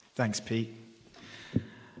Thanks, Pete.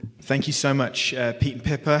 Thank you so much, Pete and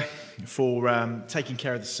Pippa, for taking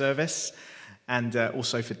care of the service, and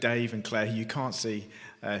also for Dave and Claire, who you can't see,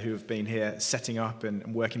 who have been here setting up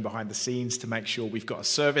and working behind the scenes to make sure we've got a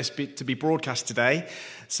service to be broadcast today.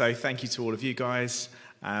 So thank you to all of you guys.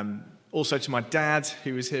 Also to my dad,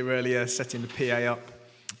 who was here earlier, setting the PA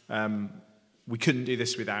up. We couldn't do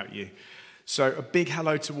this without you. So a big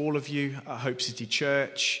hello to all of you at Hope City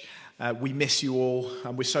Church. We miss you all,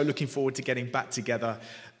 and we're so looking forward to getting back together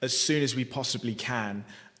as soon as we possibly can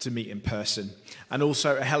to meet in person. And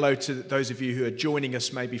also a hello to those of you who are joining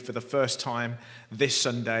us maybe for the first time this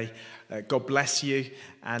Sunday. God bless you,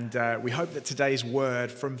 and we hope that today's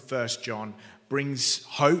word from 1 John brings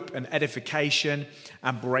hope and edification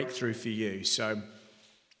and breakthrough for you. So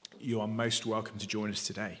you are most welcome to join us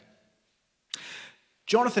today.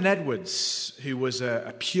 Jonathan Edwards, who was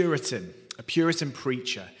a Puritan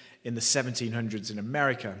preacher in the 1700s in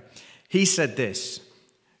America, he said this: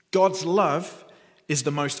 God's love is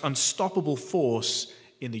the most unstoppable force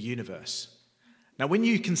in the universe. Now, when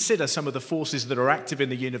you consider some of the forces that are active in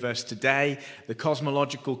the universe today, the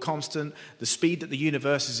cosmological constant, the speed that the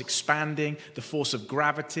universe is expanding, the force of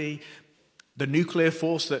gravity, the nuclear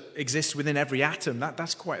force that exists within every atom,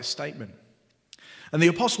 that's quite a statement. And the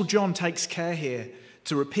Apostle John takes care here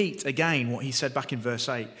to repeat again what he said back in verse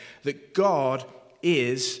 8, that God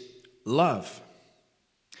is love.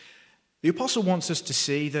 The apostle wants us to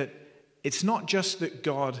see that it's not just that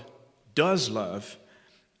God does love,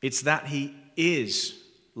 it's that he is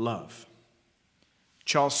love.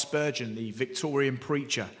 Charles Spurgeon, the Victorian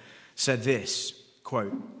preacher, said this,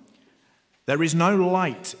 quote, "There is no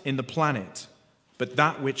light in the planet but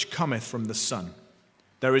that which cometh from the sun.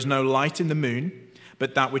 There is no light in the moon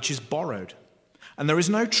but that which is borrowed. And there is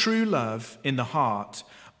no true love in the heart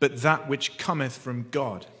but that which cometh from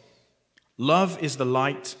God. Love is the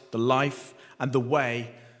light, the life, and the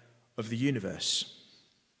way of the universe."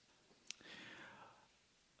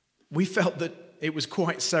 We felt that it was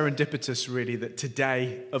quite serendipitous, really, that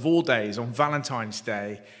today, of all days, on Valentine's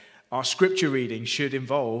Day, our scripture reading should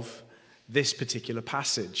involve this particular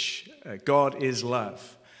passage. God is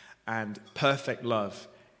love, and perfect love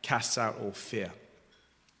casts out all fear.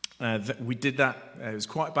 We did that, it was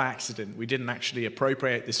quite by accident. We didn't actually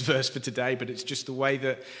appropriate this verse for today, but it's just the way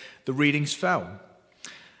that the readings fell.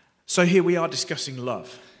 So here we are discussing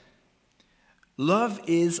love. Love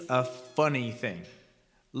is a funny thing.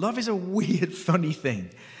 Love is a weird, funny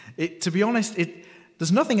thing. To be honest,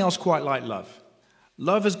 there's nothing else quite like love.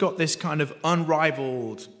 Love has got this kind of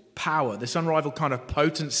unrivaled power, this unrivaled kind of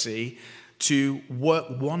potency to work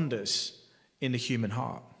wonders in the human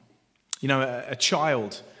heart. You know, a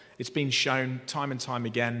child, it's been shown time and time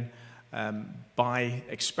again by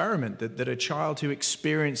experiment that a child who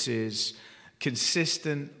experiences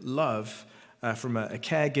consistent love from a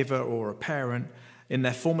caregiver or a parent in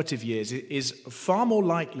their formative years is far more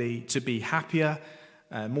likely to be happier,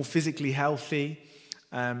 more physically healthy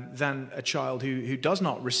than a child who does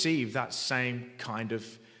not receive that same kind of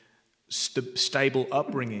stable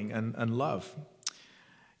upbringing and love.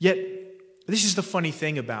 Yet, this is the funny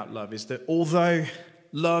thing about love, is that although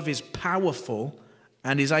love is powerful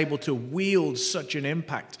and is able to wield such an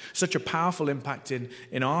impact, such a powerful impact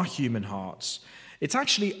in our human hearts, it's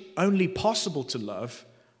actually only possible to love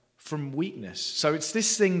from weakness. So it's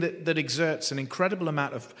this thing that exerts an incredible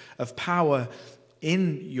amount of power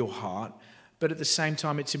in your heart, but at the same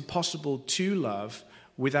time it's impossible to love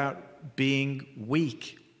without being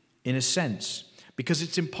weak in a sense, because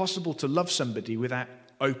it's impossible to love somebody without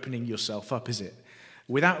opening yourself up, is it?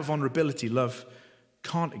 Without vulnerability, love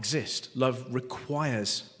can't exist. Love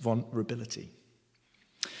requires vulnerability.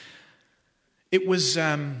 It was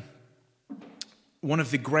one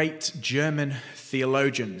of the great German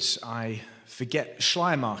theologians, I forget,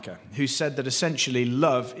 Schleiermacher, who said that essentially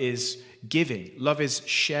love is giving, love is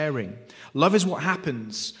sharing. Love is what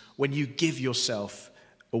happens when you give yourself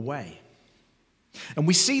away. And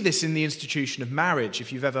we see this in the institution of marriage.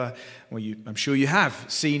 If you've ever, I'm sure you have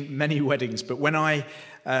seen many weddings, but when I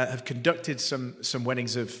have conducted some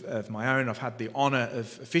weddings of my own, I've had the honor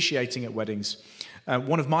of officiating at weddings.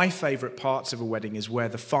 One of my favorite parts of a wedding is where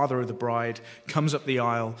the father of the bride comes up the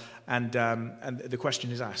aisle and the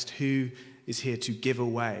question is asked, who is here to give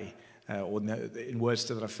away, or in words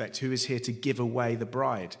to that effect, who is here to give away the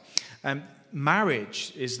bride?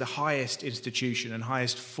 Marriage is the highest institution and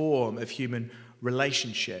highest form of human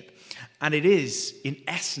relationship. And it is, in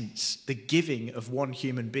essence, the giving of one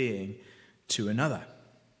human being to another.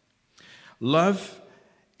 Love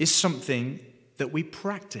is something that we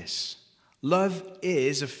practice. Love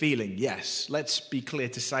is a feeling, yes. Let's be clear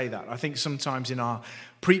to say that. I think sometimes in our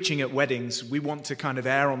preaching at weddings, we want to kind of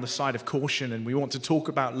err on the side of caution, and we want to talk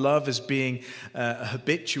about love as being a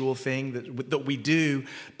habitual thing that we do,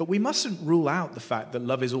 but we mustn't rule out the fact that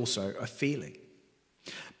love is also a feeling.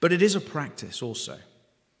 But it is a practice also.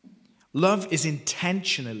 Love is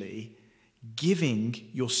intentionally giving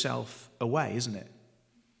yourself away, isn't it?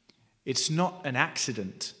 It's not an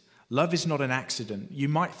accident. Love is not an accident. You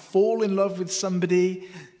might fall in love with somebody.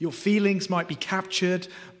 Your feelings might be captured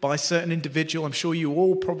by a certain individual. I'm sure you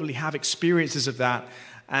all probably have experiences of that.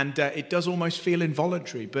 And it does almost feel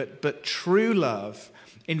involuntary. But true love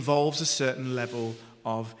involves a certain level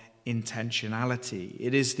of intentionality.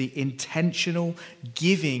 It is the intentional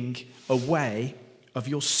giving away of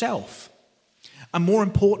yourself. And more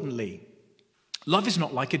importantly, love is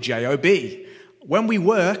not like a job. When we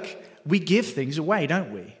work, we give things away,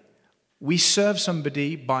 don't we? We serve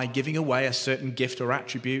somebody by giving away a certain gift or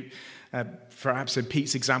attribute. Perhaps in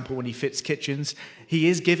Pete's example, when he fits kitchens, he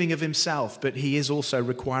is giving of himself, but he is also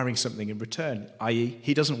requiring something in return, i.e.,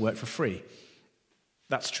 he doesn't work for free.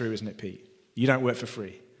 That's true, isn't it, Pete? You don't work for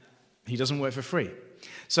free. He doesn't work for free.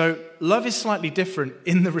 So love is slightly different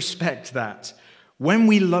in the respect that when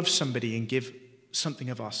we love somebody and give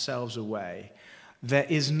something of ourselves away, there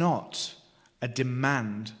is not a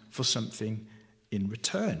demand for something in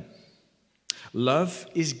return. Love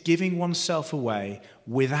is giving oneself away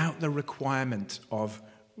without the requirement of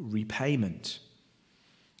repayment.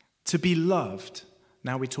 To be loved,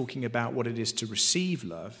 now we're talking about what it is to receive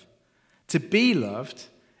love. To be loved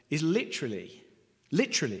is literally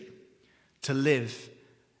to live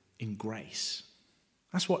in grace.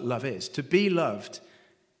 That's what love is. To be loved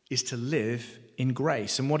is to live in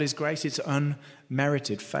grace. And what is grace? It's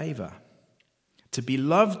unmerited favor. To be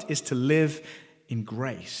loved is to live in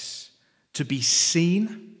grace. To be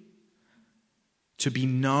seen, to be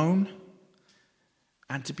known,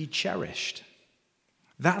 and to be cherished.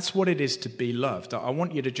 That's what it is to be loved. I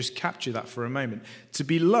want you to just capture that for a moment. To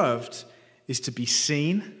be loved is to be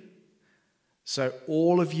seen. So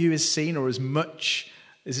all of you is seen, or as much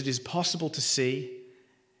as it is possible to see,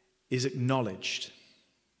 is acknowledged.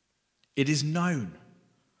 It is known.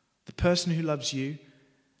 The person who loves you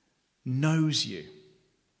knows you,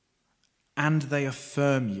 and they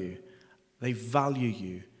affirm you, they value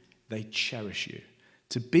you, they cherish you.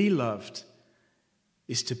 To be loved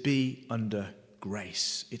is to be under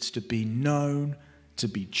grace. It's to be known, to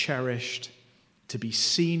be cherished, to be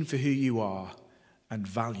seen for who you are and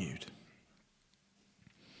valued.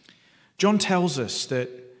 John tells us that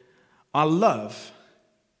our love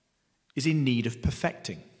is in need of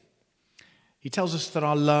perfecting. He tells us that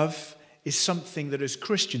our love is something that as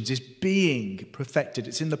Christians is being perfected.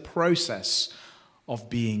 It's in the process of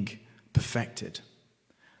being perfected.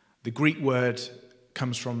 The Greek word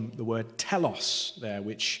comes from the word telos there,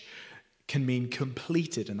 which can mean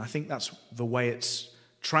completed. And I think that's the way it's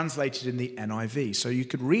translated in the NIV. So you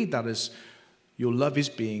could read that as your love is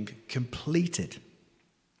being completed.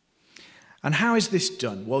 And how is this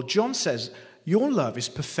done? Well, John says your love is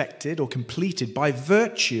perfected or completed by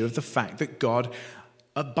virtue of the fact that God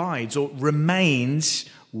abides or remains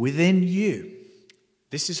within you.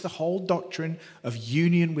 This is the whole doctrine of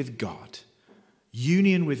union with God.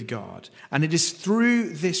 Union with God. And it is through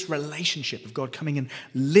this relationship of God coming and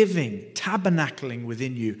living, tabernacling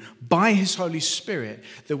within you by his Holy Spirit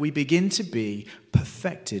that we begin to be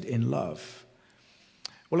perfected in love.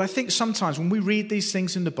 Well, I think sometimes when we read these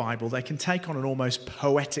things in the Bible, they can take on an almost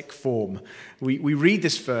poetic form. We read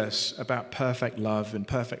this verse about perfect love, and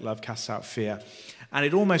perfect love casts out fear. And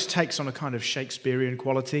it almost takes on a kind of Shakespearean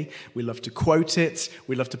quality. We love to quote it.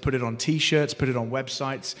 We love to put it on T-shirts, put it on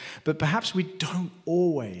websites. But perhaps we don't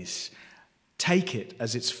always take it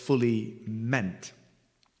as it's fully meant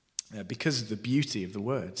because of the beauty of the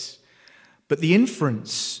words. But the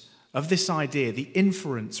inference of this idea, the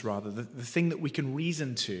thing that we can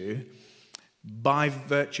reason to by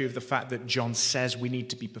virtue of the fact that John says we need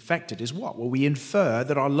to be perfected is what? Well, we infer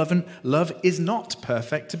that our love is not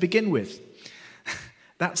perfect to begin with.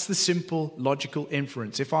 That's the simple, logical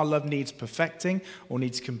inference. If our love needs perfecting or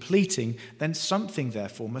needs completing, then something,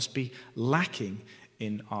 therefore, must be lacking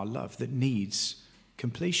in our love that needs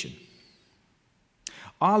completion.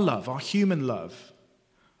 Our love, our human love,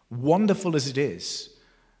 wonderful as it is,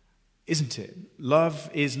 isn't it?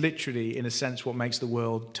 Love is literally, in a sense, what makes the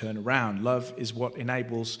world turn around. Love is what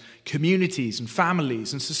enables communities and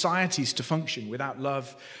families and societies to function. Without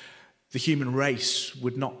love, the human race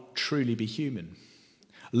would not truly be human.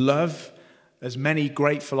 Love, as many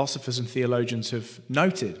great philosophers and theologians have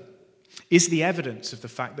noted, is the evidence of the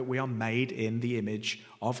fact that we are made in the image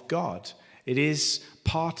of God. It is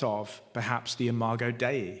part of, perhaps, the Imago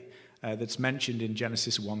Dei, that's mentioned in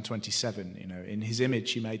Genesis 1:27. In his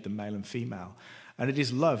image he made them male and female. And it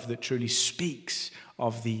is love that truly speaks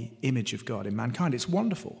of the image of God in mankind. It's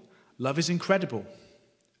wonderful. Love is incredible.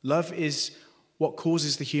 Love is what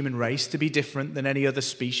causes the human race to be different than any other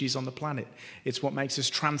species on the planet. It's what makes us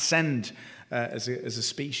transcend as a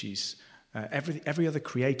species every other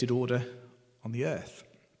created order on the earth.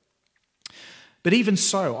 But even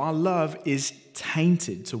so, our love is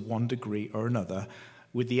tainted to one degree or another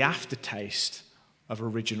with the aftertaste of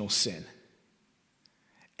original sin.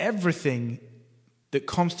 Everything that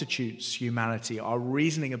constitutes humanity, our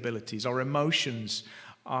reasoning abilities, our emotions,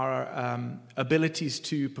 our abilities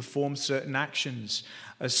to perform certain actions,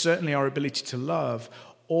 certainly our ability to love,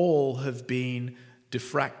 all have been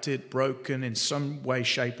diffracted, broken in some way,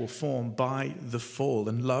 shape, or form by the fall,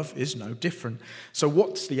 and love is no different. So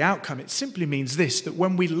what's the outcome? It simply means this, that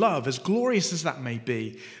when we love, as glorious as that may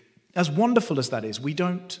be, as wonderful as that is, we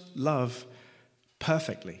don't love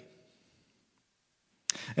perfectly.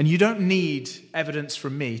 And you don't need evidence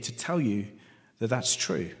from me to tell you that that's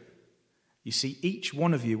true. You see, each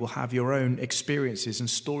one of you will have your own experiences and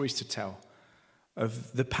stories to tell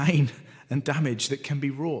of the pain and damage that can be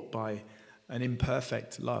wrought by an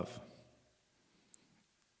imperfect love.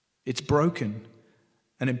 It's broken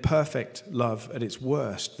and imperfect love at its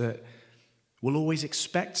worst that will always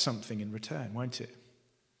expect something in return, won't it?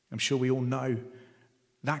 I'm sure we all know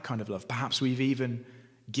that kind of love. Perhaps we've even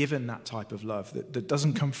given that type of love that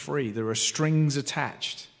doesn't come free. There are strings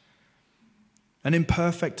attached. An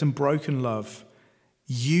imperfect and broken love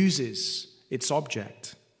uses its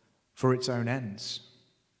object for its own ends.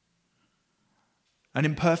 An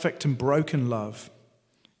imperfect and broken love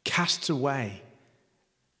casts away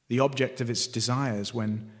the object of its desires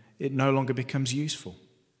when it no longer becomes useful.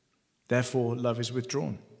 Therefore, love is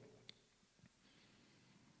withdrawn.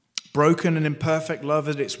 Broken and imperfect love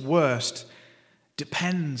at its worst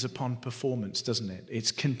depends upon performance, doesn't it?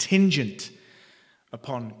 It's contingent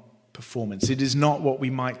upon performance. It is not what we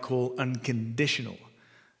might call unconditional.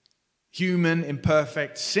 Human,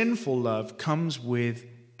 imperfect, sinful love comes with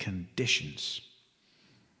conditions.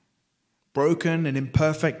 Broken and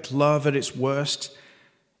imperfect love at its worst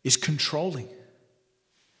is controlling.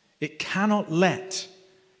 It cannot let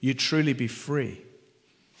you truly be free.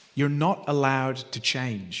 You're not allowed to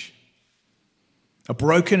change. A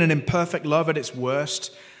broken and imperfect love at its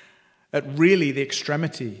worst, at really the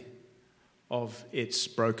extremity of its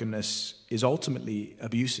brokenness, is ultimately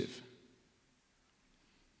abusive.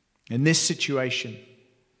 In this situation,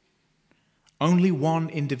 only one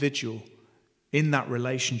individual in that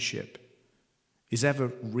relationship is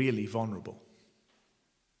ever really vulnerable.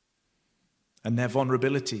 And their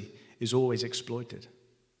vulnerability is always exploited.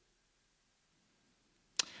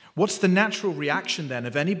 What's the natural reaction then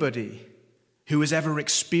of anybody who has ever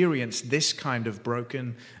experienced this kind of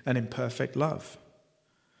broken and imperfect love?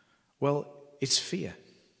 Well, it's fear.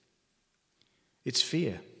 It's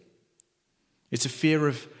fear. It's a fear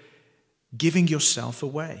of giving yourself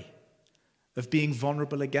away, of being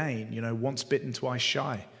vulnerable again, once bitten, twice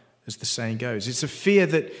shy, as the saying goes. It's a fear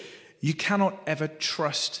that you cannot ever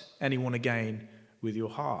trust anyone again with your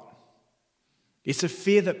heart. It's a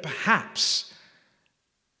fear that perhaps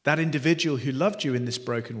that individual who loved you in this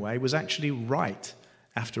broken way was actually right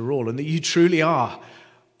after all, and that you truly are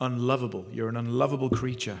unlovable. You're an unlovable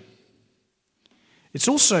creature. It's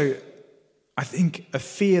also, I think, a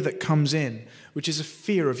fear that comes in, which is a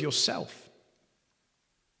fear of yourself.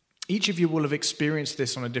 Each of you will have experienced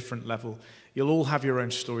this on a different level. You'll all have your own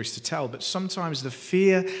stories to tell, but sometimes the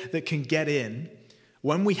fear that can get in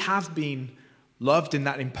when we have been loved in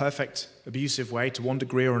that imperfect, abusive way to one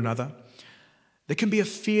degree or another, there can be a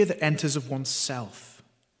fear that enters of oneself.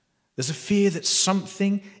 There's a fear that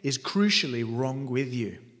something is crucially wrong with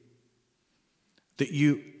you, that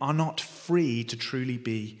you are not free to truly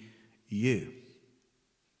be you,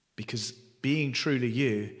 because being truly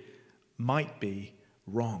you might be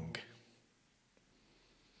wrong.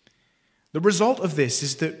 The result of this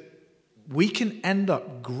is that we can end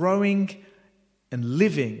up growing and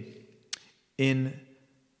living in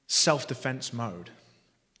self-defense mode.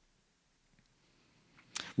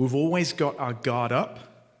 We've always got our guard up.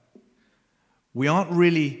 We aren't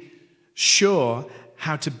really sure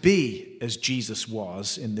how to be as Jesus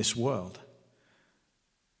was in this world.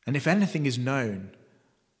 And if anything is known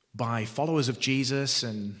by followers of Jesus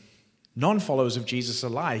and non-followers of Jesus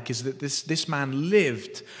alike, is that this man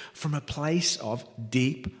lived from a place of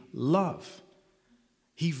deep love.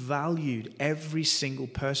 He valued every single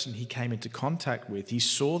person he came into contact with. He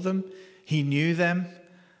saw them, he knew them,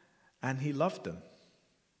 and he loved them.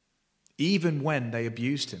 Even when they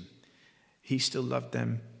abused him, he still loved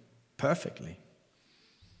them perfectly.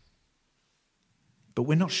 But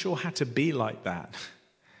we're not sure how to be like that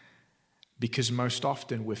because most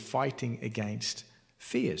often we're fighting against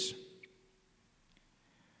fears.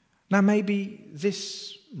 Now, maybe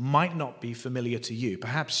this might not be familiar to you.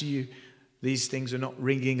 Perhaps these things are not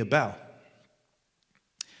ringing a bell.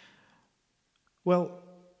 Well,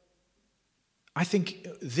 I think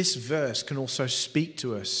this verse can also speak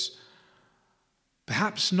to us,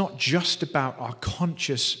 perhaps not just about our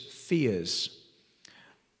conscious fears,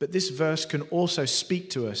 but this verse can also speak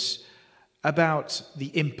to us about the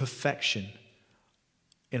imperfection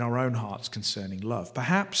in our own hearts concerning love.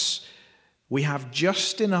 Perhaps we have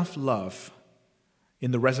just enough love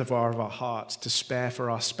in the reservoir of our hearts to spare for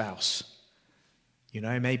our spouse.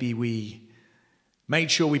 Maybe we made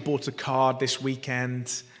sure we bought a card this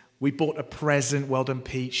weekend. We bought a present. Well done,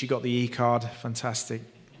 Pete. She got the e-card. Fantastic.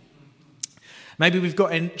 Maybe we've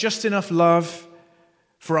got just enough love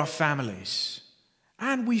for our families.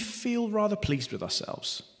 And we feel rather pleased with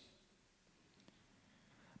ourselves.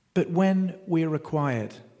 But when we're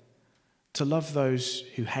required to love those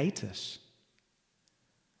who hate us,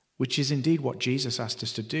 which is indeed what Jesus asked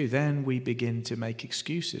us to do, then we begin to make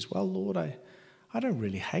excuses. Well, Lord, I don't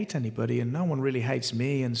really hate anybody, and no one really hates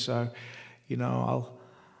me, and so, I'll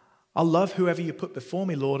love whoever you put before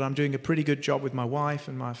me, Lord. I'm doing a pretty good job with my wife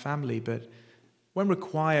and my family, but when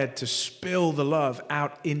required to spill the love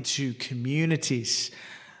out into communities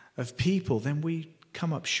of people, then we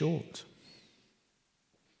come up short.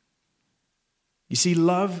 You see,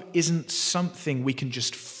 love isn't something we can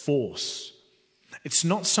just force. It's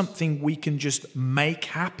not something we can just make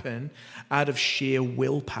happen out of sheer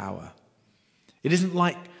willpower. It isn't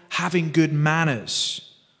like having good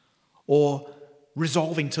manners or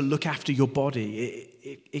resolving to look after your body.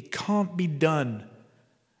 It can't be done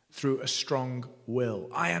through a strong will.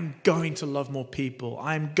 I am going to love more people.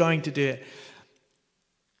 I am going to do it.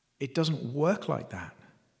 It doesn't work like that.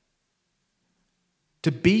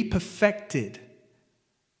 To be perfected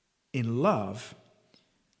in love,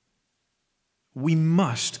 we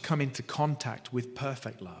must come into contact with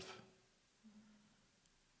perfect love.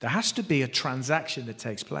 There has to be a transaction that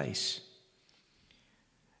takes place.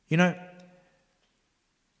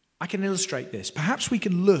 I can illustrate this. Perhaps we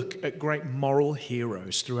can look at great moral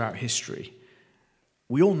heroes throughout history.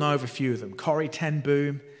 We all know of a few of them. Corrie ten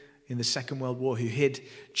Boom in the Second World War, who hid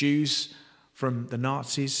Jews from the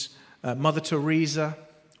Nazis. Mother Teresa,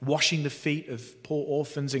 washing the feet of poor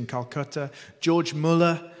orphans in Calcutta. George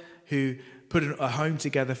Muller, who put a home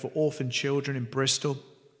together for orphan children in Bristol.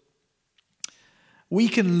 We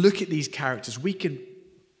can look at these characters. We can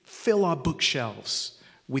fill our bookshelves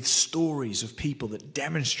with stories of people that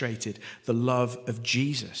demonstrated the love of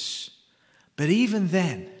Jesus. But even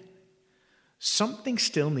then, something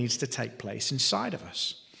still needs to take place inside of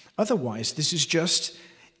us. Otherwise, this is just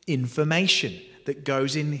information that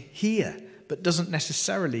goes in here, but doesn't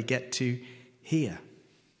necessarily get to here.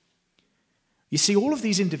 You see, all of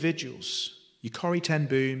these individuals, your Corrie ten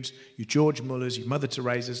Booms, your George Mullers, your Mother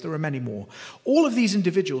Teresas, there are many more. All of these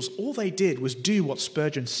individuals, all they did was do what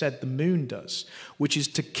Spurgeon said the moon does, which is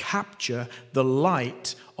to capture the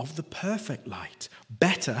light of the perfect light,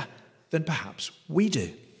 better than perhaps we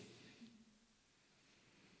do.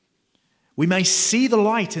 We may see the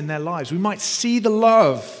light in their lives. We might see the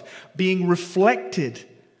love being reflected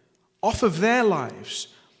off of their lives.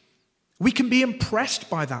 We can be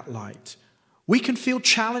impressed by that light. We can feel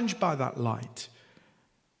challenged by that light.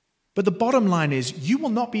 But the bottom line is, you will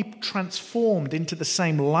not be transformed into the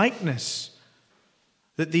same likeness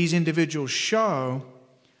that these individuals show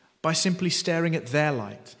by simply staring at their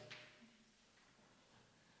light.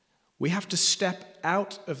 We have to step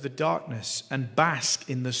out of the darkness and bask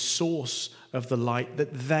in the source of the light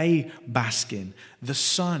that they bask in, the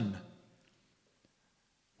sun.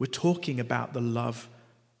 We're talking about the love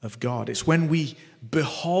of God. It's when we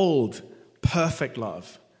behold perfect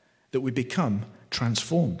love that we become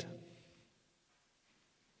transformed.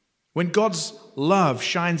 When God's love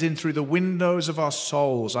shines in through the windows of our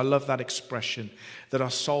souls, I love that expression, that our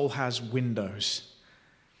soul has windows,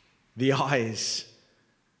 the eyes,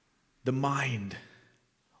 the mind.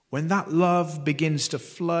 When that love begins to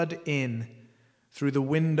flood in through the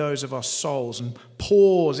windows of our souls and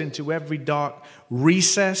pours into every dark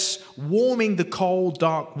recess, warming the cold,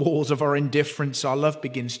 dark walls of our indifference, our love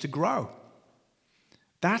begins to grow.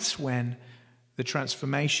 That's when the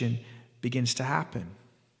transformation begins to happen.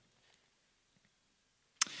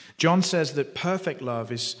 John says that perfect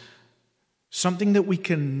love is something that we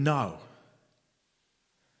can know.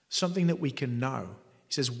 Something that we can know.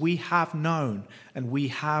 He says, we have known and we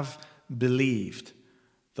have believed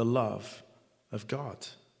the love of God.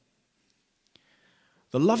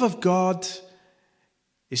 The love of God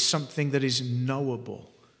is something that is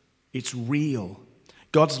knowable. It's real.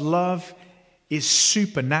 God's love is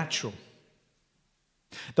supernatural.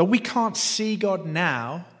 Though we can't see God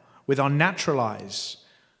now with our natural eyes,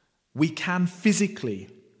 we can physically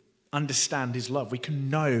understand his love. We can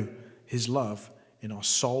know his love in our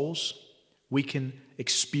souls. We can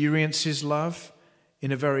experience his love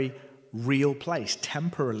in a very real place,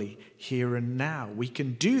 temporally, here and now. We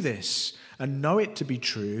can do this and know it to be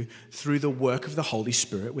true through the work of the Holy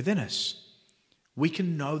Spirit within us. We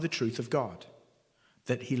can know the truth of God,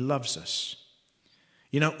 that he loves us.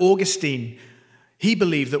 You know, Augustine, he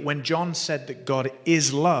believed that when John said that God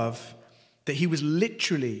is love, that he was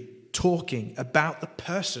literally talking about the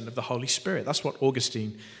person of the Holy Spirit. That's what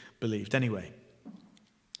Augustine believed anyway.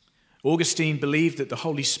 Augustine believed that the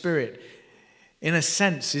Holy Spirit, in a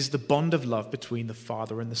sense, is the bond of love between the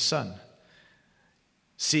Father and the Son.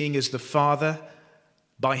 Seeing as the Father,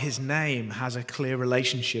 by his name, has a clear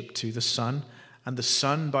relationship to the Son, and the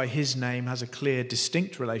Son, by his name, has a clear,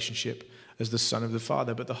 distinct relationship as the Son of the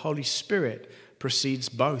Father. But the Holy Spirit proceeds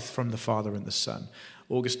both from the Father and the Son.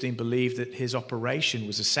 Augustine believed that his operation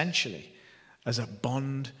was essentially as a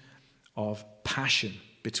bond of passion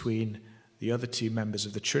between the other two members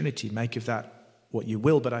of the Trinity. Make of that what you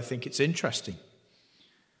will, but I think it's interesting.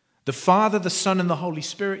 The Father, the Son, and the Holy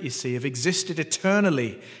Spirit, you see, have existed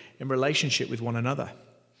eternally in relationship with one another.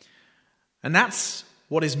 And that's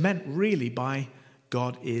what is meant really by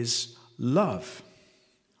God is love.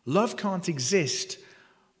 Love can't exist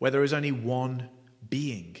where there is only one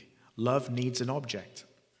being. Love needs an object.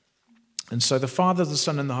 And so the Father, the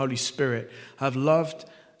Son, and the Holy Spirit have loved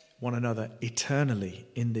one another eternally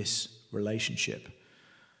in this relationship.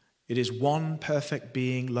 It is one perfect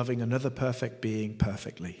being loving another perfect being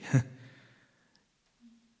perfectly.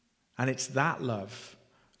 And it's that love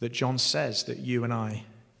that John says that you and I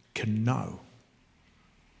can know.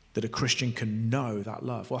 That a Christian can know that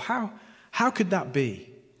love. Well, how could that be?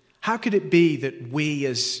 How could it be that we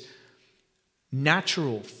as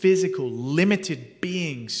natural, physical, limited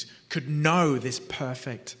beings could know this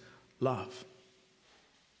perfect love?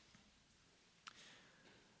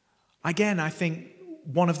 Again, I think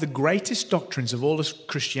one of the greatest doctrines of all of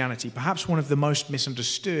Christianity, perhaps one of the most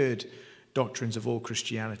misunderstood doctrines of all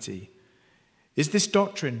Christianity, is this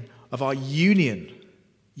doctrine of our union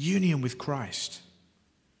with Christ.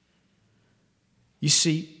 You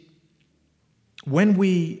see, when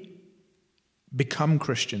we become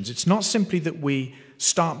Christians, it's not simply that we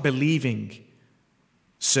start believing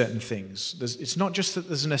certain things. It's not just that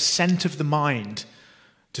there's an assent of the mind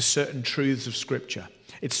to certain truths of Scripture.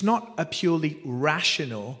 It's not a purely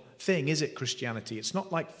rational thing, is it, Christianity? It's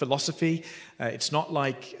not like philosophy. It's not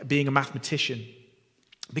like being a mathematician.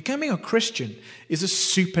 Becoming a Christian is a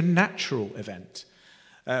supernatural event.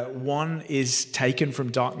 One is taken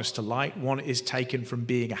from darkness to light. One is taken from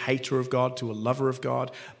being a hater of God to a lover of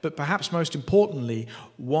God. But perhaps most importantly,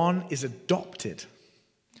 one is adopted.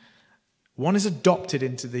 One is adopted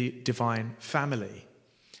into the divine family.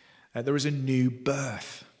 There is a new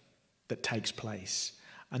birth that takes place.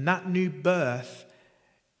 And that new birth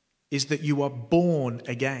is that you are born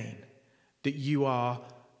again, that you are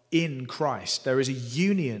in Christ. There is a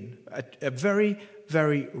union, a very,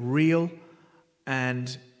 very real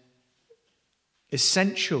and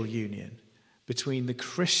essential union between the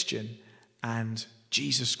Christian and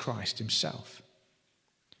Jesus Christ himself.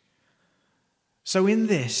 So in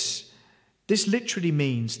this literally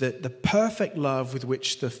means that the perfect love with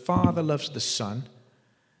which the Father loves the Son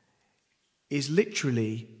is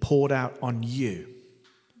literally poured out on you.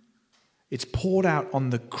 It's poured out on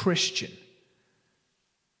the Christian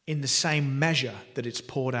in the same measure that it's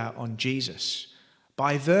poured out on Jesus,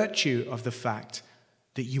 by virtue of the fact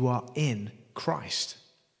that you are in Christ.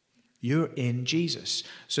 You're in Jesus.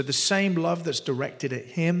 So the same love that's directed at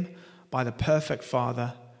him by the perfect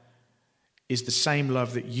Father is the same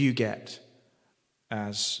love that you get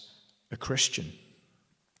as a Christian.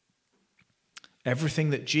 Everything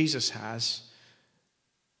that Jesus has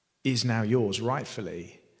is now yours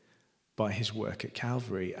rightfully by his work at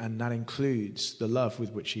Calvary, and that includes the love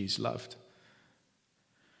with which he's loved.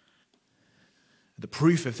 The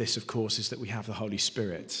proof of this, of course, is that we have the Holy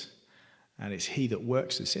Spirit, and it's he that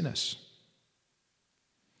works this in us.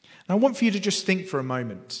 And I want for you to just think for a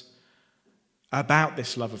moment about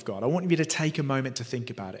this love of God. I want you to take a moment to think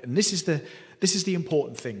about it. And this is the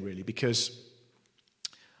important thing, really, because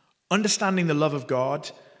understanding the love of God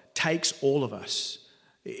takes all of us.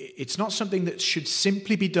 It's not something that should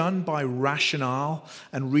simply be done by rationale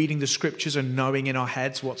and reading the scriptures and knowing in our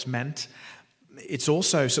heads what's meant. It's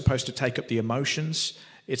also supposed to take up the emotions.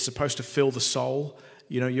 It's supposed to fill the soul.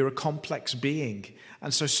 You're a complex being.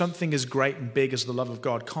 And so something as great and big as the love of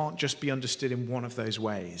God can't just be understood in one of those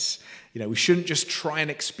ways. We shouldn't just try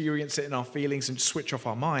and experience it in our feelings and switch off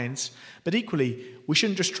our minds. But equally, we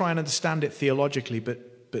shouldn't just try and understand it theologically,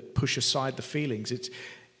 but push aside the feelings.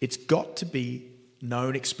 It's got to be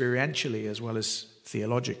known experientially as well as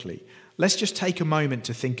theologically. Let's just take a moment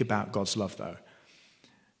to think about God's love, though,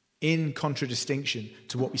 in contradistinction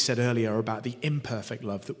to what we said earlier about the imperfect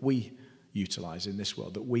love that we utilize in this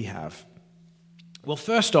world, that we have. Well,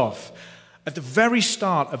 first off, at the very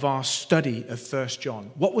start of our study of 1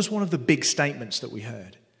 John, what was one of the big statements that we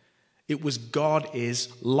heard? It was God is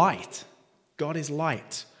light. God is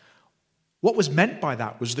light. What was meant by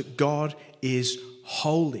that was that God is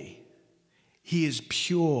holy. He is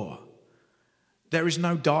pure. There is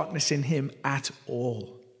no darkness in him at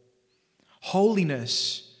all.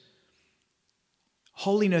 Holiness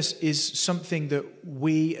is something that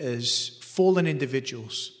we as fallen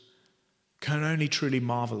individuals can only truly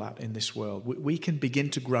marvel at in this world. We can begin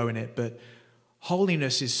to grow in it, but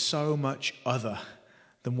holiness is so much other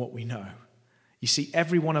than what we know. You see,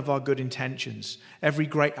 every one of our good intentions, every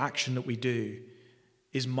great action that we do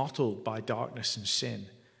is mottled by darkness and sin.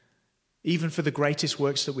 Even for the greatest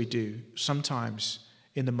works that we do, sometimes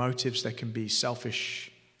in the motives there can be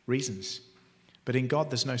selfish reasons. But in God,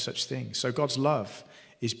 there's no such thing. So God's love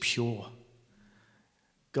is pure.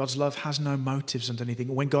 God's love has no motives and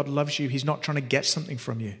anything. When God loves you, he's not trying to get something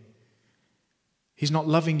from you. He's not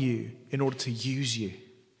loving you in order to use you.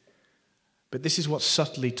 But this is what's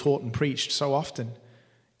subtly taught and preached so often.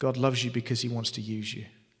 God loves you because he wants to use you.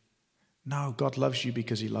 No, God loves you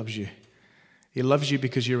because he loves you. He loves you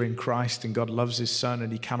because you're in Christ and God loves his Son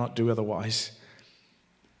and he cannot do otherwise.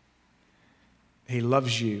 He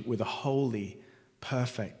loves you with a holy,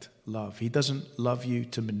 perfect love. He doesn't love you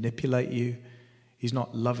to manipulate you. He's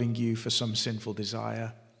not loving you for some sinful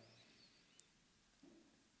desire.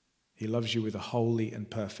 He loves you with a holy and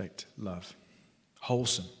perfect love.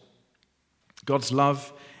 Wholesome. God's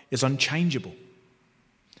love is unchangeable.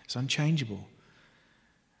 It's unchangeable.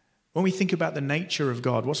 When we think about the nature of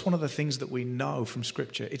God, what's one of the things that we know from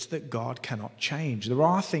Scripture? It's that God cannot change. There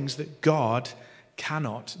are things that God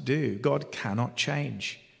cannot do. God cannot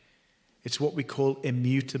change. It's what we call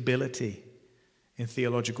immutability in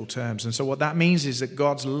theological terms. And so what that means is that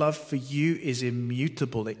God's love for you is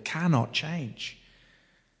immutable. It cannot change.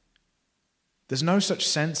 There's no such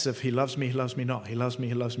sense of he loves me not. He loves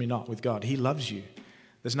me not with God. He loves you.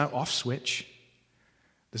 There's no off switch.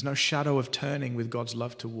 There's no shadow of turning with God's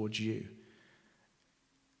love towards you,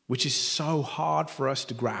 which is so hard for us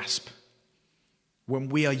to grasp when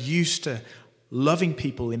we are used to loving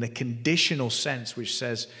people in a conditional sense, which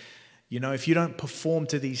says, if you don't perform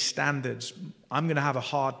to these standards, I'm going to have a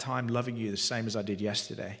hard time loving you the same as I did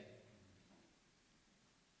yesterday.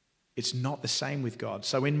 It's not the same with God.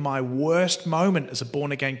 So in my worst moment as a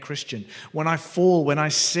born-again Christian, when I fall, when I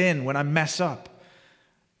sin, when I mess up,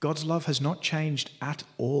 God's love has not changed at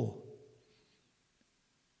all.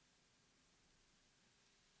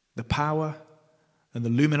 The power and the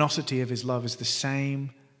luminosity of his love is the same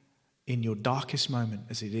in your darkest moment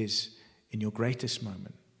as it is in your greatest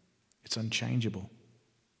moment. It's unchangeable.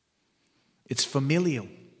 It's familial.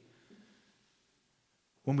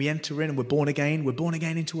 When we enter in and we're born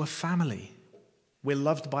again into a family. We're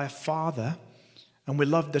loved by a father and we're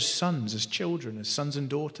loved as sons, as children, as sons and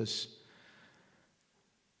daughters.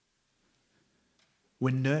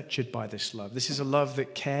 We're nurtured by this love. This is a love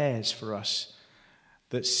that cares for us,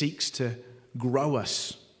 that seeks to grow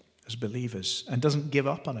us as believers and doesn't give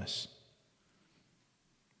up on us.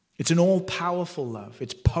 It's an all-powerful love.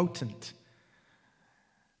 It's potent.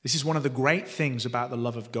 This is one of the great things about the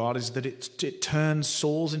love of God, is that it turns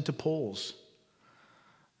Sauls into Pauls.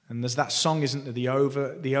 And there's that song, isn't there?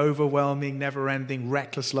 The overwhelming, never-ending,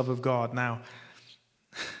 reckless love of God. Now,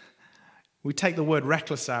 we take the word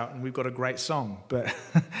reckless out and we've got a great song, but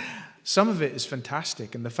some of it is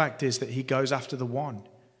fantastic. And the fact is that he goes after the one.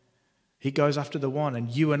 He goes after the one, and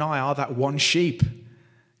you and I are that one sheep,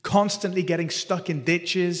 constantly getting stuck in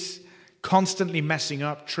ditches, constantly messing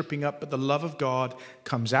up, tripping up, but the love of God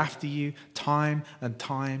comes after you time and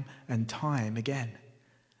time and time again,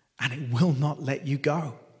 and it will not let you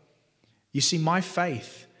go. You see, my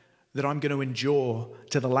faith that I'm going to endure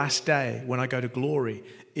to the last day when I go to glory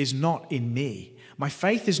is not in me. My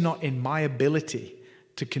faith is not in my ability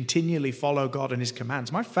to continually follow God and his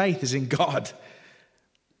commands. My faith is in God.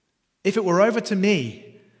 If it were over to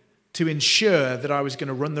me to ensure that I was going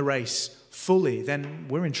to run the race fully, then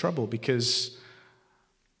we're in trouble, because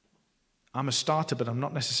I'm a starter, but I'm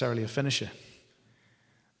not necessarily a finisher.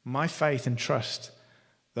 My faith and trust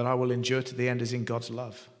that I will endure to the end is in God's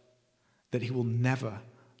love, that he will never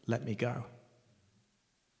let me go.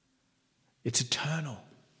 It's eternal.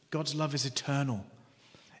 God's love is eternal.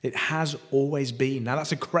 It has always been. Now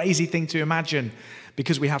that's a crazy thing to imagine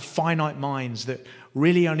because we have finite minds that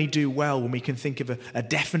really only do well when we can think of a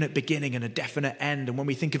definite beginning and a definite end. And when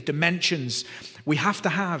we think of dimensions, we have to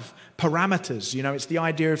have parameters. You know, it's the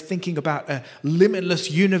idea of thinking about a limitless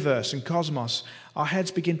universe and cosmos. Our heads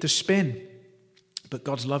begin to spin. But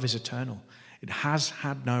God's love is eternal. It has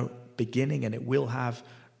had no beginning and it will have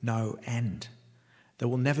no end. There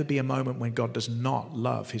will never be a moment when God does not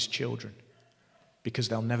love his children, because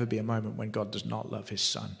there'll never be a moment when God does not love his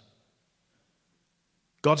Son.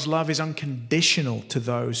 God's love is unconditional to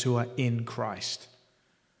those who are in Christ.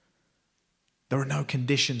 There are no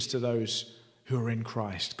conditions to those who are in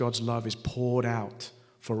Christ. God's love is poured out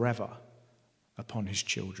forever upon his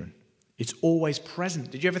children. It's always present.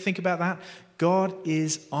 Did you ever think about that? God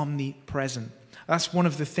is omnipresent. That's one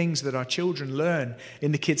of the things that our children learn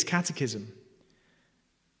in the kids' catechism.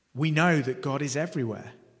 We know that God is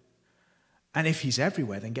everywhere. And if he's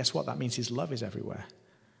everywhere, then guess what? That means his love is everywhere.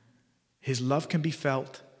 His love can be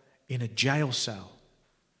felt in a jail cell,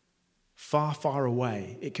 far, far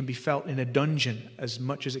away. It can be felt in a dungeon as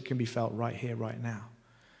much as it can be felt right here, right now.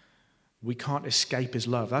 We can't escape his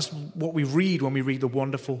love. That's what we read when we read the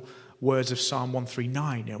wonderful words of Psalm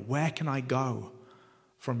 139. You know, where can I go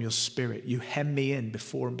from your spirit? You hem me in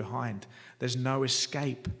before and behind. There's no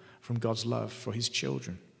escape from God's love for his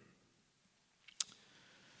children.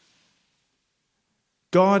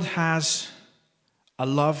 God has a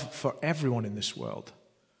love for everyone in this world,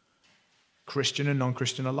 Christian and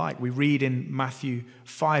non-Christian alike. We read in Matthew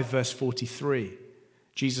 5, verse 43,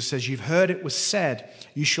 Jesus says, "You've heard it was said,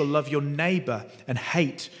 you shall love your neighbor and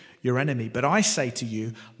hate your enemy. But I say to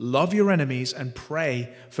you, love your enemies and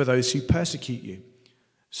pray for those who persecute you,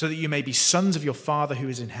 so that you may be sons of your Father who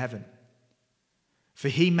is in heaven. For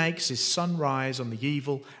he makes his sun rise on the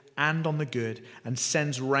evil and on the good, and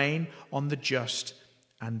sends rain on the just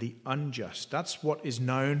and the unjust." That's what is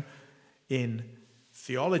known in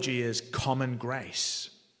theology as common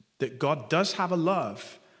grace, that God does have a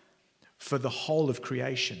love for the whole of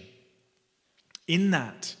creation. In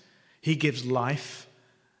that, he gives life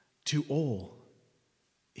to all.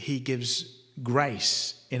 He gives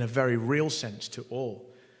grace in a very real sense to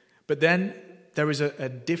all. But then there is a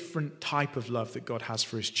different type of love that God has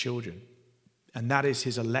for his children, and that is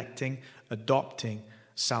his electing, adopting,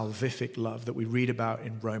 salvific love that we read about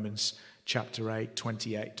in Romans chapter 8,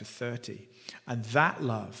 28 to 30. And that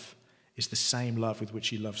love is the same love with which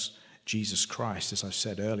he loves Jesus Christ, as I've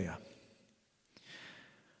said earlier.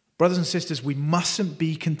 Brothers and sisters, we mustn't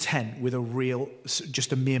be content with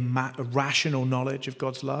just a mere rational knowledge of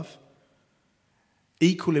God's love.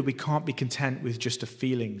 Equally, we can't be content with just a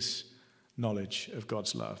feelings knowledge of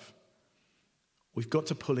God's love. We've got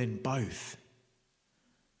to pull in both.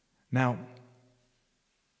 Now,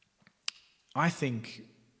 I think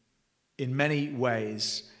in many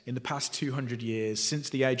ways, in the past 200 years, since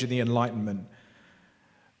the age of the Enlightenment,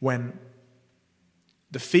 when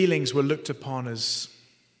the feelings were looked upon as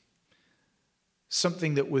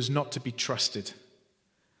something that was not to be trusted,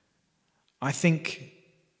 I think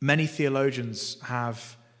many theologians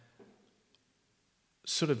have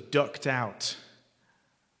sort of ducked out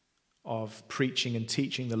of preaching and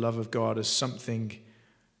teaching the love of God as something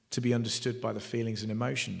to be understood by the feelings and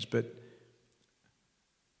emotions. But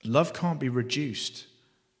love can't be reduced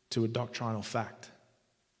to a doctrinal fact.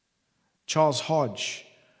 Charles Hodge,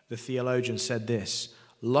 the theologian, said this: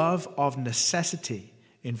 "Love of necessity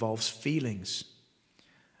involves feelings.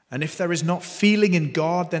 And if there is not feeling in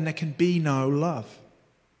God, then there can be no love."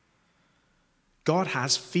 God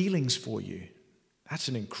has feelings for you. That's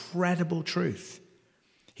an incredible truth.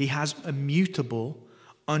 He has immutable,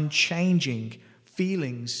 unchanging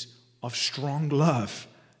feelings of strong love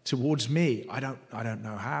towards me. I don't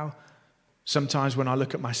know how. Sometimes when I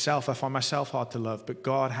look at myself, I find myself hard to love, but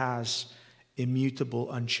God has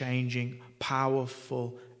immutable, unchanging,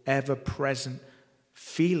 powerful, ever-present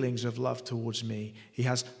feelings of love towards me. He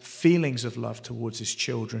has feelings of love towards his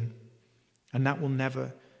children, and that will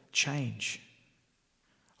never change.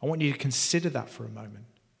 I want you to consider that for a moment.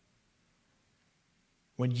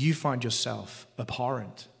 When you find yourself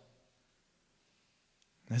abhorrent,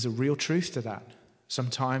 there's a real truth to that.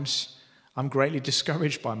 Sometimes I'm greatly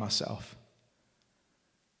discouraged by myself.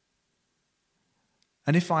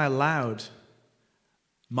 And if I allowed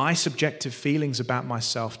my subjective feelings about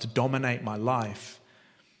myself to dominate my life,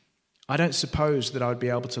 I don't suppose that I would be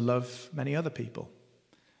able to love many other people,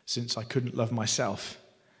 since I couldn't love myself.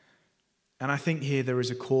 And I think here there is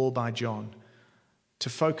a call by John to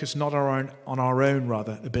focus not on our own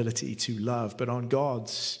ability to love, but on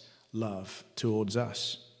God's love towards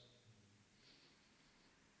us.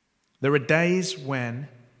 There are days when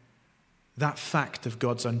that fact of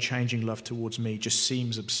God's unchanging love towards me just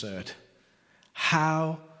seems absurd.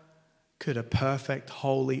 How could a perfect,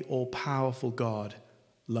 holy, all-powerful God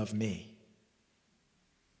love me?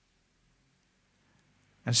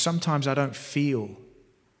 And sometimes I don't feel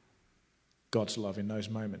God's love in those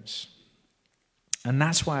moments. And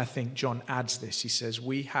that's why I think John adds this. He says,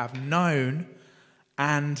 we have known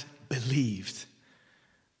and believed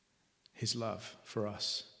his love for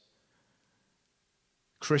us.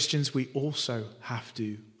 Christians, we also have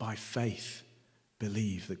to, by faith,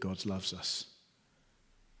 believe that God loves us.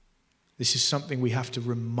 This is something we have to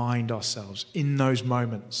remind ourselves in those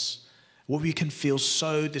moments where we can feel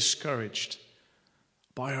so discouraged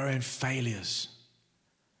by our own failures,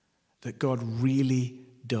 that God really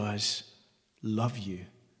does love you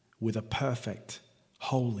with a perfect,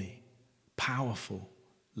 holy, powerful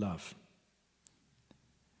love.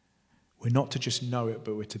 We're not to just know it,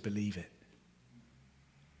 but we're to believe it.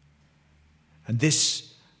 And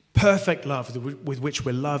this perfect love with which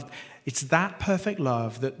we're loved, it's that perfect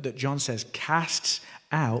love that John says casts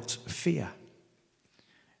out fear.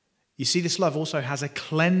 You see, this love also has a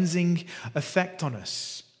cleansing effect on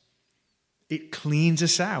us. It cleans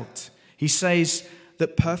us out. He says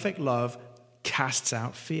that perfect love casts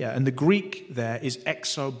out fear. And the Greek there is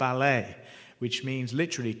exobale, which means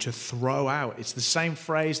literally to throw out. It's the same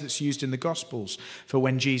phrase that's used in the Gospels for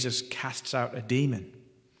when Jesus casts out a demon.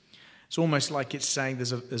 It's almost like it's saying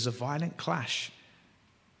there's a violent clash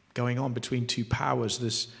going on between two powers.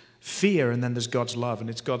 There's fear and then there's God's love, and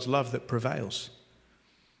it's God's love that prevails.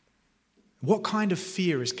 What kind of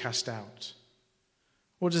fear is cast out?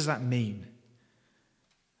 What does that mean?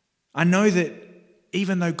 I know that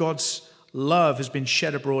even though God's love has been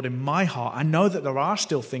shed abroad in my heart, I know that there are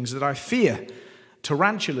still things that I fear.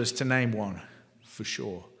 Tarantulas, to name one, for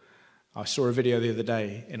sure. I saw a video the other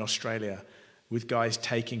day in Australia with guys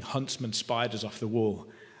taking huntsman spiders off the wall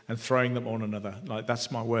and throwing them on another. Like, that's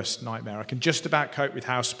my worst nightmare. I can just about cope with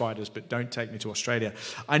house spiders, but don't take me to Australia.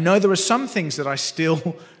 I know there are some things that I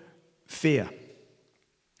still fear.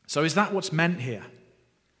 So is that what's meant here?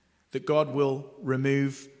 That God will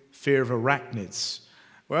remove fear of arachnids?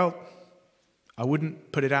 Well, I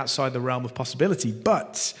wouldn't put it outside the realm of possibility,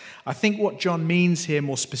 but I think what John means here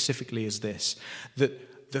more specifically is this,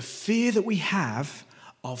 that the fear that we have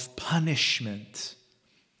of punishment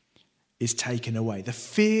is taken away. The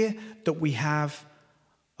fear that we have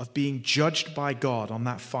of being judged by God on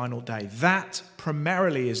that final day, that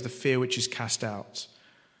primarily is the fear which is cast out.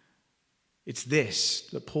 It's this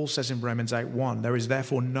that Paul says in Romans 8:1, there is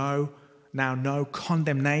therefore now no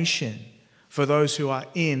condemnation for those who are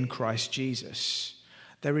in Christ Jesus.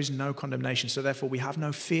 There is no condemnation. So therefore we have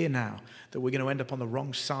no fear now that we're going to end up on the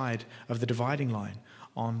wrong side of the dividing line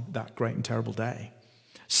on that great and terrible day.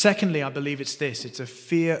 Secondly, I believe it's this. It's a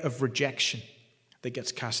fear of rejection that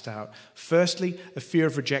gets cast out. Firstly, a fear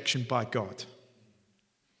of rejection by God.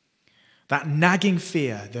 That nagging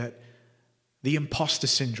fear, that the imposter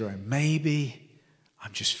syndrome, maybe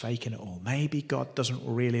I'm just faking it all. Maybe God doesn't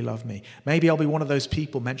really love me. Maybe I'll be one of those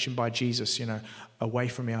people mentioned by Jesus, away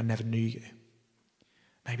from me, I never knew you.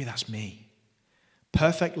 Maybe that's me.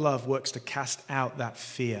 Perfect love works to cast out that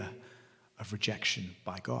fear of rejection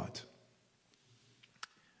by God.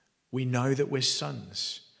 We know that we're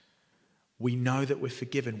sons. We know that we're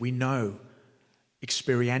forgiven. We know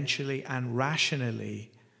experientially and rationally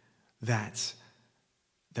that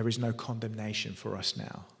there is no condemnation for us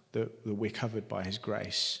now, that we're covered by his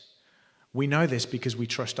grace. We know this because we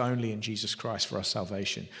trust only in Jesus Christ for our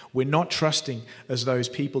salvation. We're not trusting as those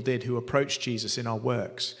people did who approached Jesus in our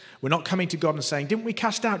works. We're not coming to God and saying, didn't we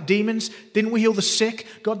cast out demons? Didn't we heal the sick?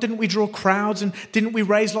 God, didn't we draw crowds? And didn't we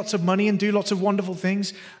raise lots of money and do lots of wonderful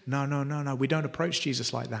things? No. We don't approach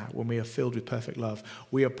Jesus like that when we are filled with perfect love.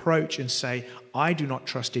 We approach and say, I do not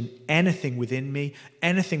trust in anything within me,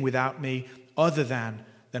 anything without me, other than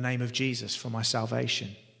the name of Jesus for my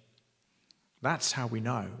salvation. That's how we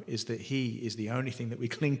know, is that he is the only thing that we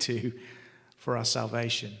cling to for our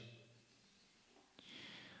salvation.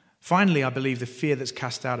 Finally, I believe the fear that's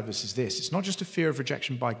cast out of us is this. It's not just a fear of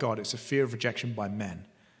rejection by God, it's a fear of rejection by men.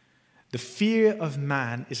 The fear of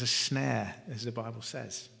man is a snare, as the Bible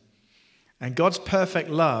says. And God's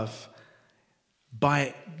perfect love,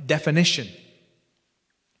 by definition,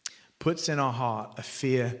 puts in our heart a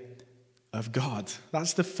fear of God.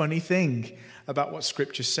 That's the funny thing about what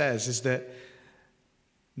Scripture says, is that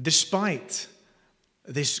despite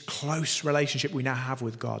this close relationship we now have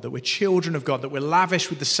with God, that we're children of God, that we're lavish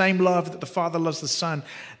with the same love that the Father loves the Son,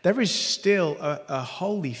 there is still a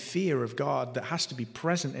holy fear of God that has to be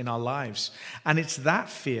present in our lives. And it's that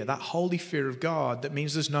fear, that holy fear of God, that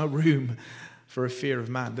means there's no room for a fear of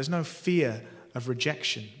man. There's no fear of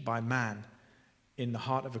rejection by man in the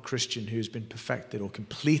heart of a Christian who's been perfected or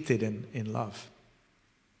completed in love.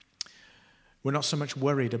 We're not so much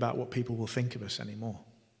worried about what people will think of us anymore.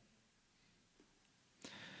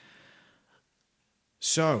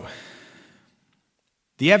 So,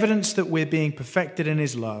 the evidence that we're being perfected in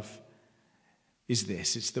his love is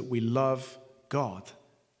this. It's that we love God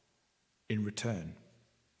in return.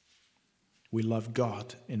 We love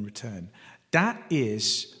God in return. That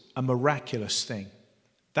is a miraculous thing.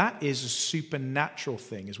 That is a supernatural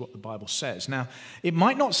thing, is what the Bible says. Now, it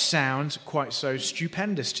might not sound quite so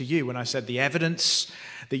stupendous to you when I said the evidence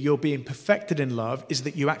that you're being perfected in love is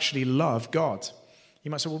that you actually love God. You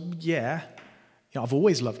might say, well, yeah. I've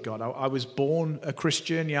always loved God. I was born a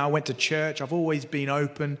Christian. I went to church. I've always been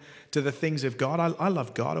open to the things of God. I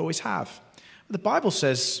love God. I always have. But the Bible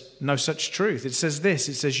says no such truth. It says this.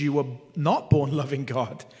 It says you were not born loving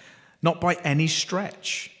God, not by any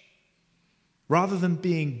stretch. Rather than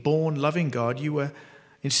being born loving God, you were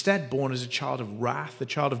instead born as a child of wrath, a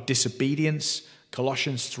child of disobedience.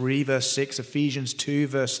 Colossians 3, verse 6, Ephesians 2,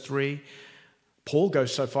 verse 3. Paul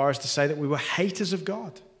goes so far as to say that we were haters of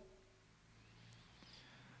God.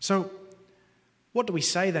 So, what do we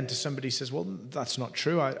say then to somebody who says, well, that's not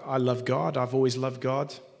true. I love God. I've always loved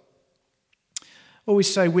God. Well, we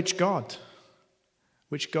say, which God?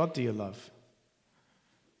 Which God do you love?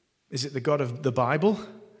 Is it the God of the Bible?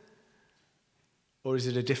 Or is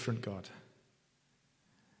it a different God?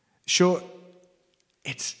 Sure,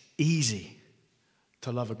 it's easy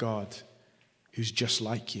to love a God who's just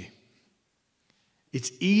like you.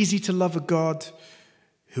 It's easy to love a God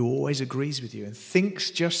who always agrees with you and thinks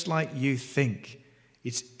just like you think.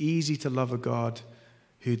 It's easy to love a God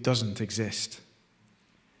who doesn't exist.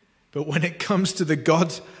 But when it comes to the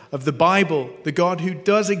God of the Bible, the God who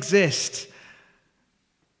does exist,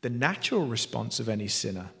 the natural response of any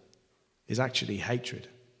sinner is actually hatred.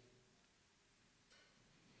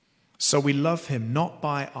 So we love him not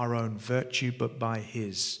by our own virtue, but by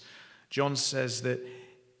his. John says that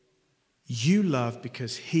you love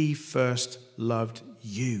because he first loved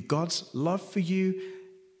you. God's love for you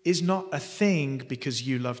is not a thing because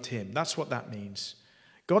you loved him. That's what that means.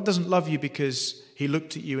 God doesn't love you because he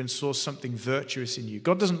looked at you and saw something virtuous in you.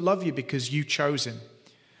 God doesn't love you because you chose him.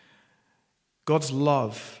 God's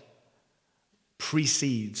love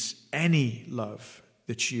precedes any love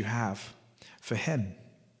that you have for him.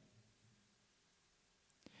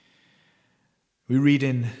 We read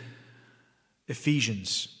in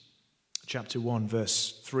Ephesians chapter 1,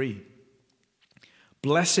 verse 3.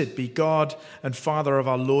 Blessed be God and Father of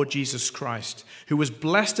our Lord Jesus Christ, who has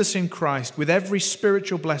blessed us in Christ with every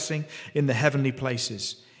spiritual blessing in the heavenly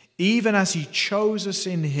places, even as he chose us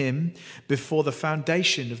in him before the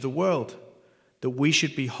foundation of the world, that we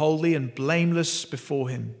should be holy and blameless before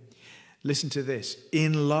him. Listen to this.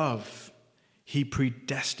 In love, he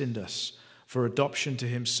predestined us for adoption to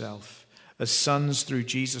himself as sons through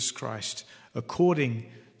Jesus Christ, according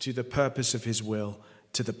to the purpose of his will,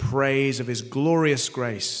 to the praise of his glorious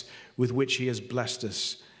grace with which he has blessed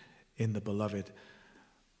us in the beloved.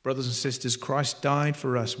 Brothers and sisters, Christ died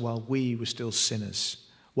for us while we were still sinners.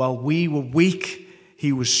 While we were weak,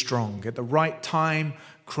 he was strong. At the right time,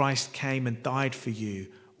 Christ came and died for you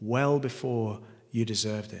well before you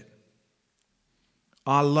deserved it.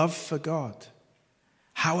 Our love for God,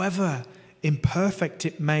 however imperfect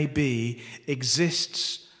it may be,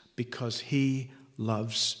 exists because he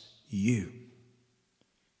loves you.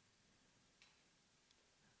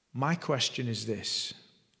 My question is this: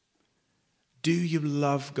 do you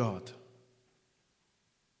love God?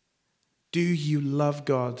 Do you love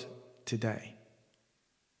God today?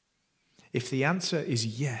 If the answer is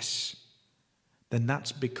yes, then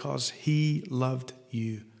that's because he loved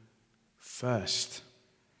you first.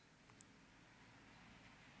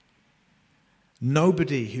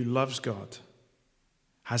 Nobody who loves God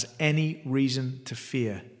has any reason to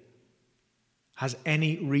fear, has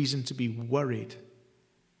any reason to be worried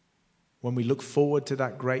when we look forward to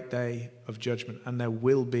that great day of judgment, and there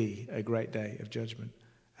will be a great day of judgment.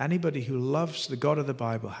 Anybody who loves the God of the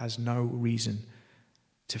Bible has no reason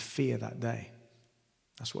to fear that day.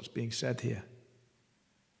 That's what's being said here.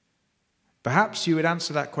 Perhaps you would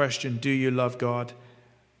answer that question, do you love God?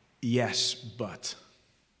 Yes, but.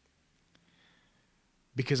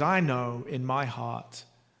 Because I know in my heart,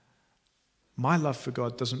 my love for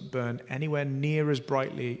God doesn't burn anywhere near as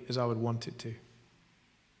brightly as I would want it to.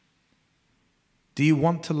 Do you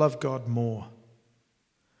want to love God more?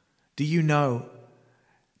 Do you know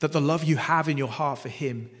that the love you have in your heart for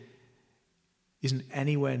him isn't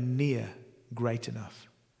anywhere near great enough?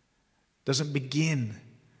 Doesn't begin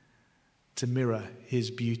to mirror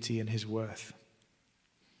his beauty and his worth?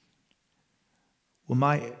 Well,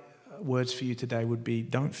 my words for you today would be,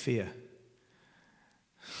 don't fear.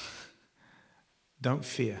 Don't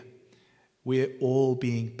fear. We're all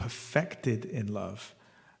being perfected in love.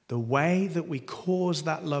 The way that we cause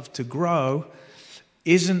that love to grow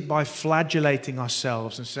isn't by flagellating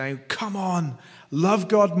ourselves and saying, come on, love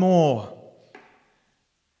God more.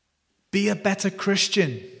 Be a better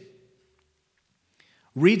Christian.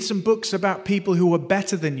 Read some books about people who are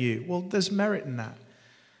better than you. Well, there's merit in that.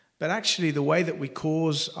 But actually, the way that we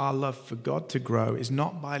cause our love for God to grow is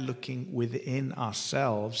not by looking within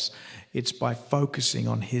ourselves. It's by focusing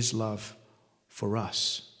on his love for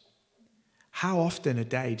us. How often a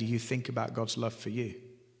day do you think about God's love for you?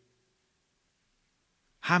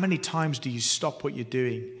 How many times do you stop what you're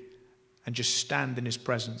doing and just stand in his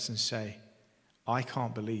presence and say, I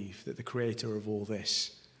can't believe that the creator of all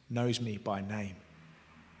this knows me by name.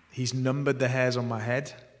 He's numbered the hairs on my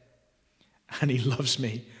head and he loves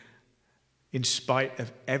me in spite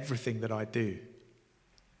of everything that I do.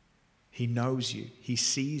 He knows you, he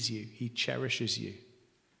sees you, he cherishes you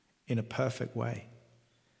in a perfect way.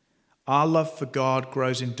 Our love for God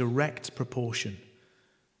grows in direct proportion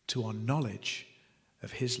to our knowledge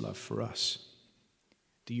of his love for us.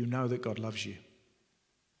 Do you know that God loves you?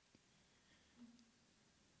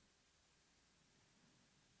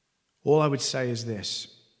 All I would say is this: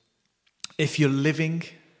 if you're living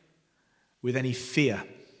with any fear,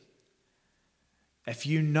 if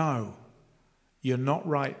you know you're not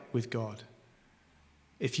right with God,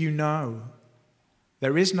 if you know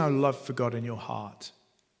there is no love for God in your heart,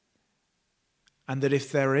 and that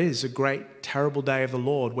if there is a great, terrible day of the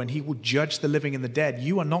Lord when he will judge the living and the dead,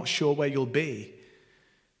 you are not sure where you'll be,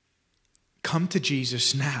 come to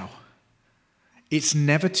Jesus now. It's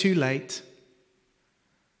never too late,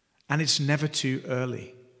 and it's never too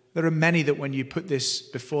early. There are many that when you put this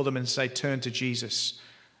before them and say, turn to Jesus,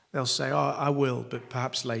 they'll say, oh, I will, but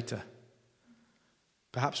perhaps later.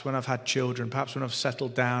 Perhaps when I've had children, perhaps when I've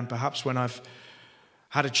settled down, perhaps when I've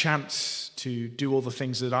had a chance to do all the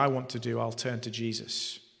things that I want to do, I'll turn to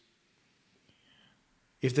Jesus.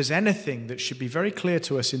 If there's anything that should be very clear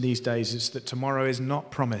to us in these days, it's that tomorrow is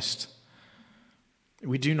not promised.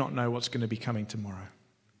 We do not know what's going to be coming tomorrow.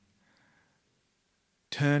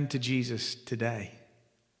 Turn to Jesus today.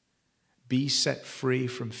 Be set free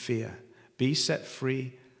from fear. Be set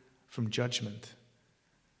free from judgment.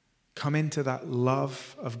 Come into that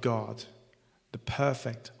love of God, the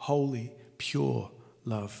perfect, holy, pure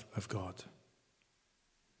love of God.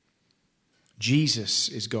 Jesus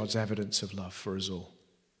is God's evidence of love for us all.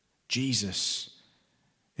 Jesus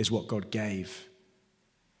is what God gave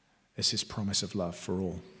as his promise of love for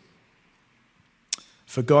all.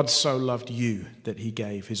 For God so loved you that he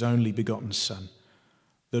gave his only begotten Son,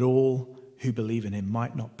 that all who believe in him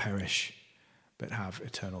might not perish, but have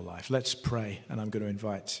eternal life. Let's pray, and I'm going to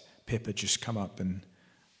invite Pippa just come up and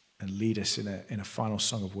lead us in a final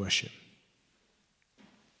song of worship.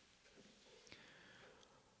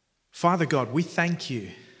 Father God, we thank you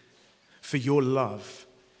for your love,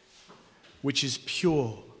 which is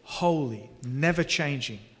pure, holy, never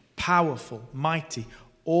changing, powerful, mighty,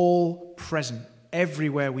 all present.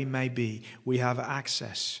 Everywhere we may be, we have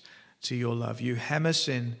access to your love. You hem us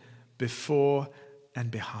in before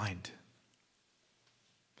and behind.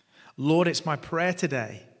 Lord, it's my prayer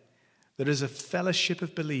today that as a fellowship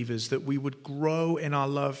of believers that we would grow in our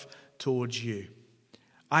love towards you.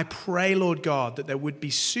 I pray, Lord God, that there would be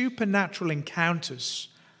supernatural encounters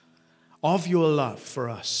of your love for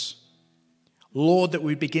us. Lord, that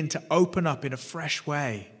we begin to open up in a fresh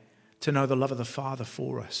way to know the love of the Father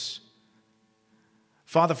for us.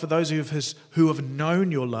 Father, for those who have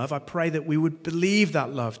known your love, I pray that we would believe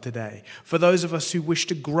that love today. For those of us who wish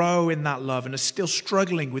to grow in that love and are still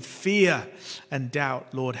struggling with fear and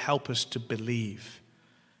doubt, Lord, help us to believe.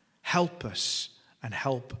 Help us and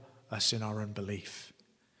help us in our unbelief.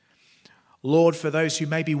 Lord, for those who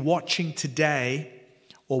may be watching today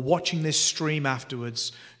or watching this stream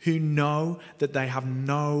afterwards, who know that they have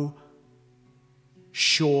no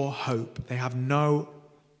sure hope, they have no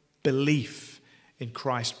belief in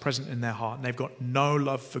Christ present in their heart, and they've got no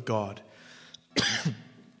love for God.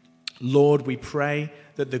 Lord, we pray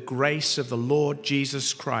that the grace of the Lord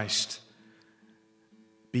Jesus Christ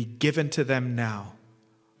be given to them now,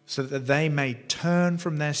 so that they may turn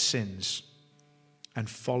from their sins and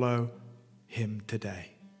follow him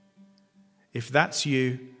today. If that's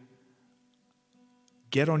you,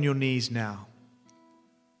 Get on your knees now.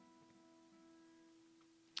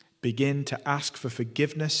 Begin to ask for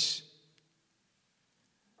forgiveness.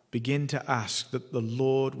 Begin to ask that the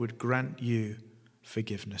Lord would grant you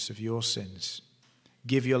forgiveness of your sins.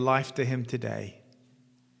 Give your life to him today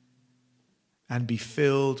and be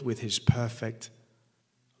filled with his perfect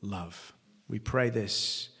love. We pray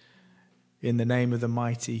this in the name of the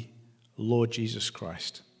mighty Lord Jesus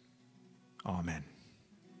Christ. Amen.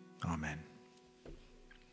 Amen.